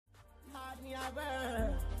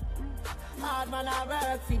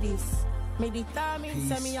Peace,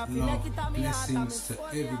 love, blessings to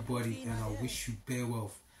everybody, and I wish you bare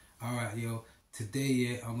wealth. Alright, yo,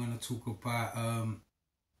 today I'm gonna talk about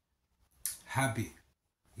habit.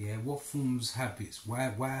 Yeah, what forms habits? Why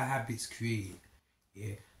are habits created?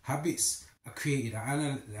 Yeah, habits are created.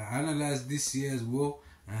 I analyzed this year as well,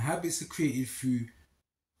 and habits are created through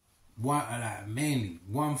mainly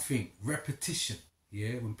one thing: repetition.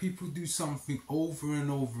 Yeah, when people do something over and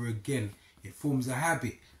over again, it forms a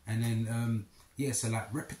habit, and then so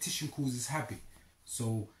like repetition causes habit.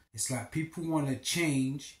 So it's like people want to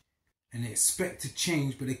change and they expect to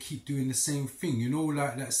change, but they keep doing the same thing. You know,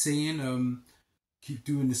 like that saying, keep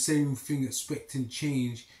doing the same thing, expecting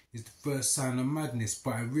change is the first sign of madness.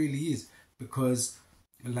 But it really is, because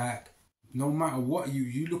like no matter what,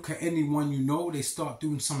 you look at anyone you know, they start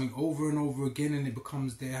doing something over and over again and it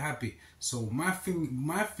becomes their habit. So my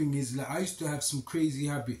thing is, like, I used to have some crazy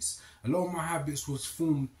habits. A lot of my habits was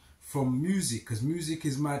formed from music, because music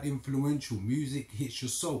is mad influential. Music hits your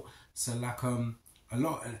soul. So like a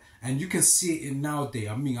lot, and you can see it in nowadays.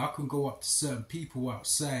 I mean, I can go up to certain people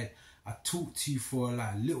outside, I talk to you for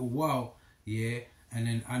like a little while, yeah, and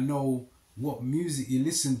then I know what music you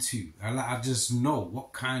listen to. I just know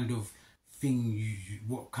what kind of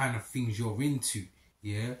what kind of things you're into,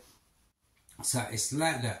 yeah. So it's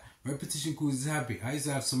like that. Repetition causes habit. I used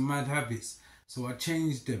to have some mad habits, so I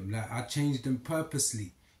changed them. Like I changed them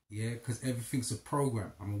purposely, yeah, because everything's a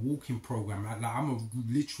program. I'm a walking program. I'm a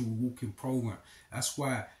literal walking program. That's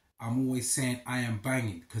why I'm always saying I am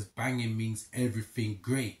banging, because banging means everything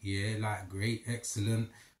great, yeah, like great, excellent,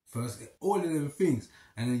 first, all of them things.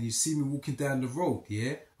 And then you see me walking down the road,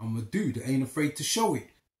 yeah, I'm a dude that ain't afraid to show it.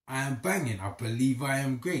 I am banging. I believe I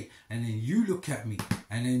am great. And then you look at me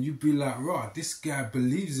and then you be like, rah, this guy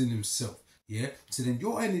believes in himself. Yeah. So then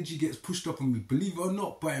your energy gets pushed up on me, believe it or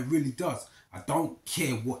not, but it really does. I don't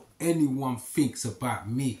care what anyone thinks about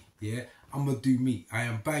me. Yeah. I'm going to do me. I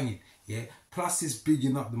am banging. Yeah. Plus it's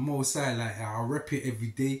bigging up the most I like. I rep it every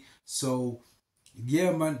day. So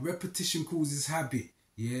yeah, man, repetition causes habit.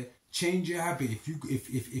 Yeah. Change your habit.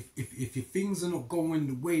 If your things are not going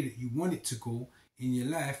the way that you want it to go in your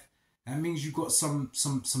life, that means you got some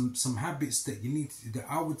habits that that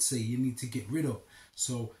I would say you need to get rid of.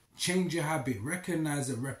 So change your habit. Recognize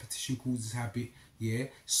that repetition causes habit. Yeah.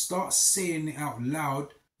 Start saying it out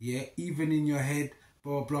loud. Yeah. Even in your head,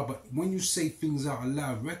 blah blah. But when you say things out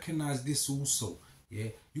loud, recognize this also.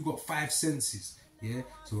 Yeah. You got 5 senses. Yeah.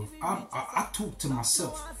 So if I talk to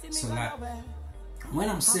myself. So like, when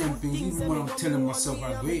I'm saying things, even when I'm telling myself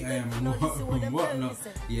how great I am and whatnot,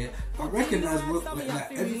 yeah, I recognize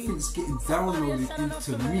like everything's getting downloaded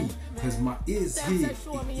into me, because my ears hear it.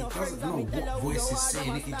 It doesn't know what voice is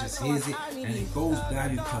saying it, it just hears it, and it goes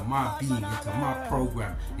down into my being, into my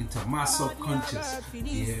program, into my subconscious,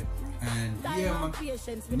 yeah. And yeah,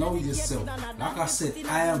 man, know yourself. Like I said,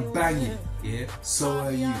 I am banging, yeah, so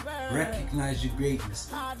are you. Recognize your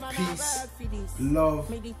greatness. Peace,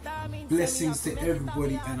 love, blessings to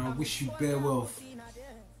everybody, and I wish you bare wealth.